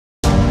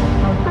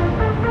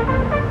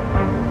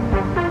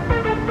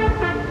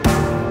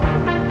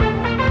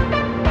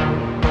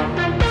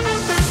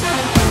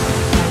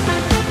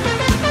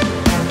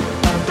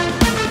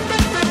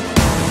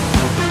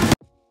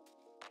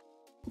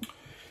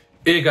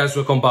Hey guys,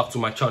 welcome back to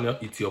my channel.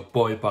 It's your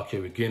boy back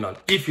here again, and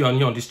if you are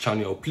new on this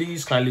channel,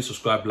 please kindly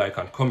subscribe, like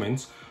and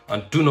comment,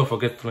 and do not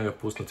forget to turn on your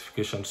post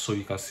notifications so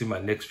you can see my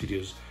next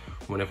videos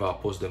whenever I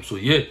post them. So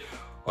yeah,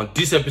 on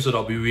this episode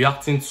I'll be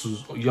reacting to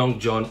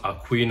Jonn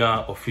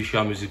Aquafina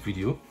official music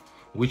video,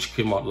 which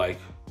came out like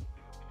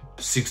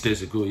 6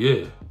 days ago.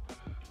 Yeah,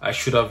 I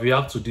should have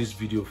reacted to this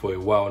video for a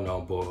while now,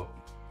 but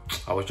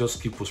I will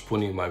just keep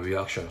postponing my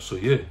reaction. So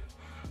yeah,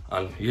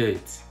 and yeah,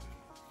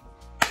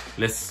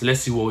 let's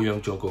see what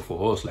Jonn got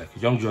for us. Like,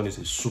 Jonn is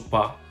a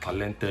super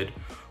talented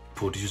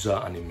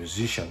producer and a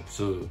musician,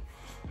 so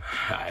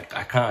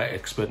I can't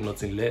expect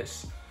nothing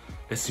less.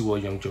 Let's see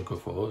what Jonn got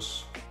for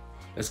us.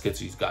 Let's get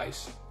to it,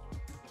 guys.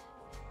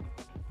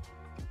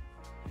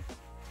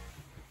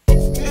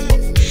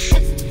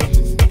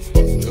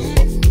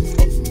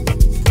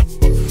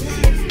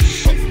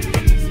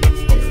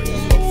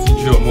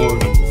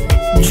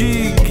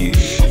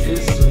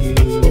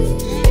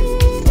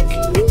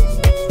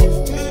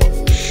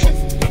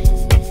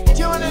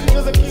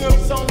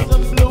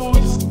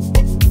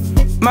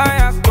 My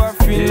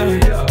Aquafina,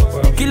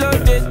 kilo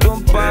de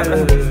don't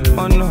para.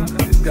 Oh no,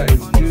 this guy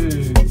is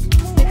good.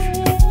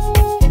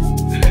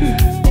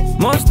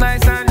 most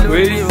nice and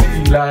Crazy,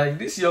 lonely. like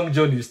this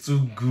Jonn is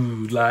too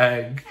good.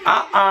 Like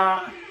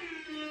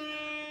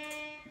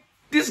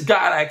this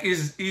guy like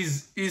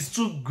is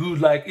too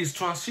good. Like his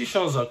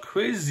transitions are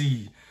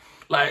crazy.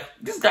 Like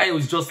this guy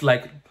was just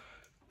like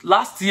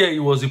last year he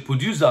was a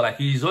producer. Like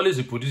he's always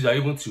a producer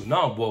even till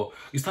now. But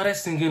he started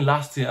singing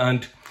last year,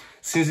 and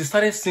since he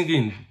started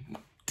singing,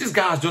 this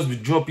guy has just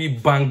been dropping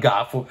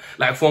banger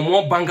from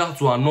one banger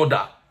to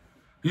another.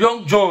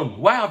 Jonn,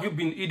 why have you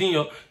been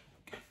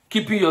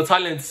keeping your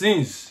talent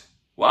since?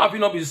 Why have you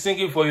not been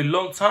singing for a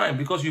long time?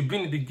 Because you've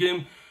been in the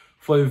game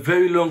for a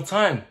very long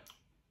time.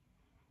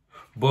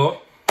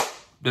 But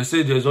they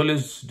say there's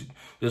always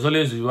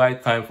the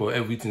right time for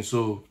everything.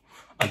 So,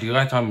 and the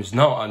right time is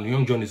now, and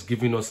Jonn is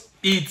giving us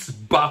hits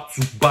back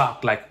to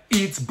back, like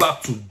hits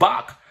back to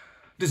back.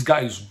 This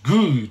guy is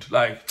good.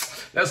 Like,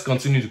 let's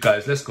continue,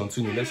 guys. Let's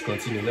continue.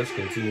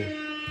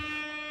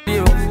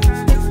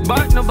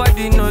 But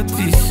nobody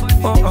notice.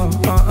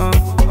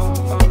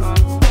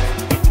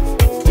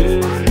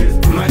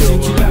 My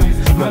chinchilla,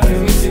 my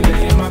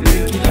femicilla, my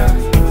painkiller.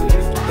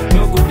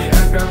 No good, they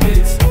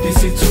aggravate the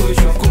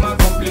situation, come and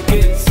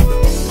complicate.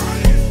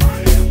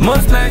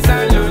 Most nights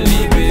and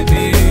lonely,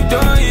 baby, you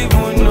don't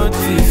even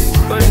notice.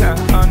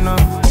 Oh no.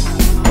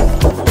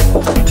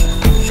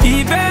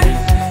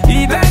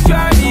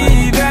 Eventually,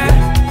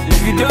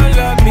 if you don't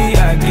love me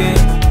again,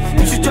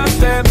 you should just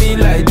tell me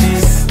like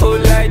this, oh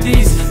like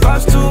this.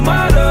 Cause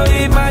tomorrow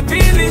if my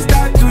feelings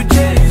start to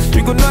change,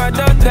 you know I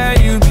don't tell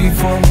you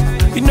before.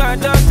 You know I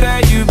don't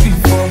tell you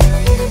before.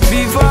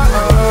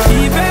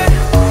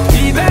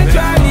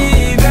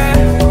 Eventually,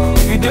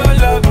 if you don't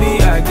love me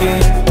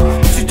again,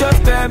 you should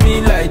just tell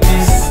me like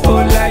this,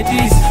 oh like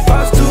this.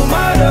 Cause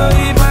tomorrow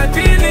if my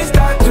feelings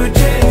start to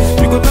change,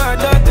 you know I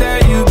don't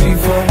tell you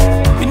before.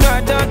 You know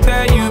I don't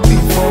tell you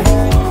before.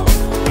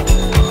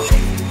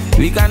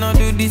 We cannot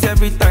do this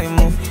every time,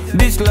 oh.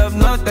 This love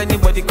not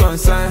anybody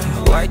concerned.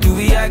 Why do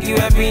we argue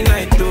every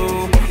night,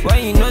 though?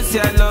 When you know say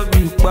I love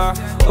you, pa.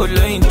 Oh,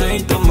 in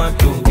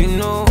tomato. You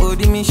know, oh,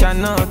 the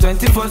mission now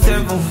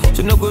 24/7.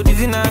 So no go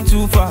reason not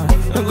too far.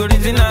 No go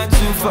reason not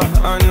too far.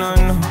 Oh no.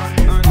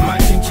 My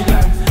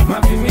chinchilla, my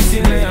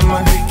femicilla, and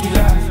my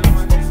painkiller.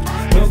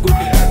 No go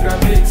they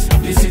aggravate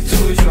the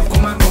situation.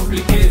 Come and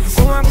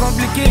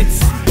complicate.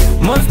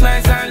 Most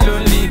nights and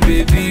lonely,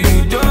 baby.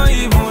 You don't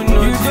even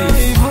know.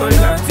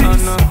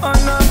 Oh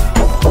no.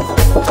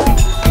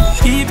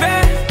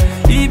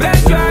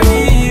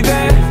 Eventually,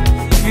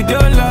 if you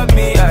don't love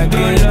me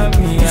again,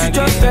 you should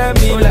just tell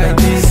me like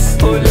this,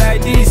 oh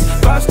like this.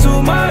 Cause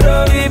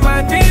tomorrow if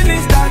my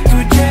feelings start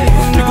to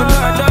change, you know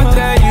I don't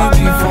tell you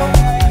before.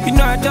 You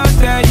know I don't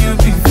tell you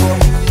before.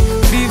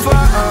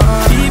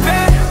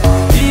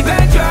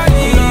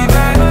 Eventually,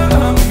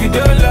 if you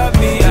don't love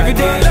me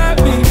again,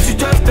 you should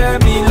just tell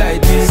me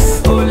like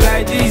this, oh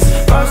like this.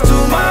 Cause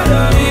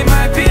tomorrow if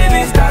my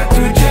feelings start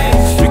to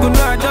change, you know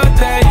I don't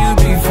tell you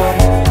before.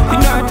 You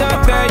know I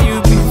don't tell you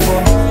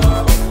before.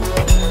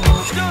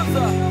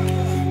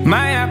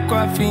 My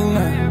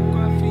Aquafina,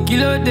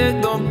 kilo de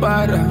don't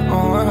para.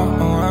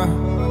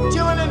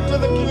 Tune into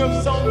the king of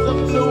songs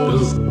and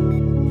blues.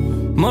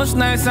 Most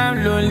nights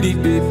I'm lonely,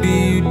 baby,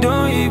 you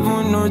don't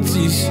even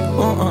notice.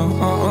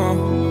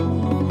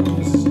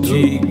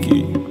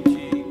 Cheeky.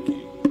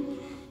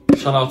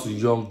 Shout out to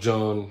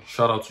Jonn.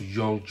 Shout out to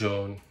Jonn.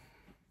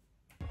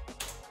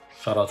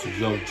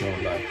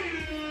 Like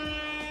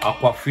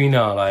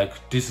Aquafina, like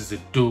this is a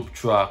dope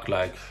track.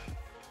 Like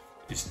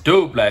it's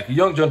dope. Like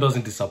Jonn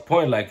doesn't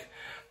disappoint. Like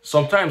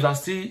sometimes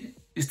it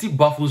still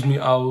baffles me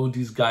how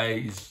this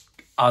guy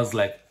has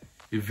like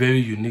a very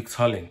unique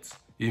talent.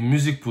 A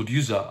music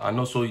producer and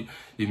also a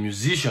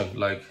musician.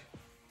 Like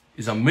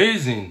it's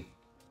amazing.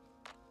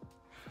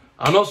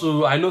 And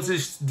also I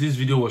noticed this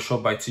video was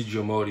shot by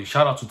Jonn.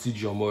 Shout out to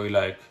Jonn.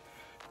 Like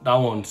that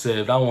one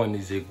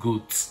is a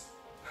goat.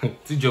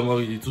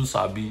 Jonn is too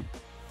sabi.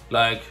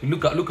 Like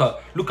look at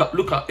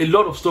a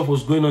lot of stuff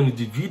was going on in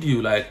the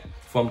video, like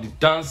from the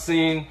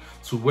dancing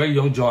to where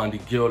young Jonn and the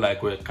girl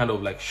like were kind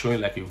of like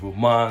showing like a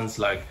romance.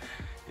 Like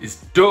it's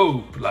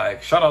dope.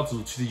 Like shout out to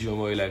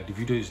TJ, like the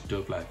video is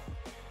dope. Like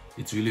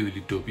it's really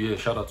dope. Yeah,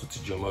 shout out to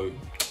TJ.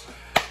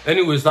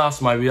 Anyways,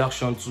 that's my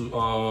reaction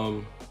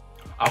to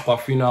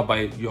Aquafina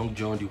by young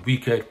Jonn, the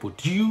wicked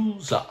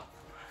producer.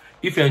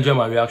 If you enjoy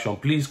my reaction,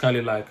 please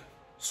kindly like,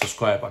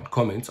 subscribe and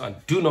comment, and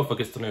do not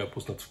forget to turn on your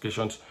post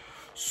notifications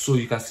so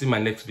you can see my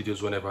next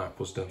videos whenever I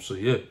post them. So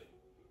yeah,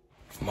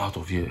 I'm out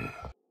of here.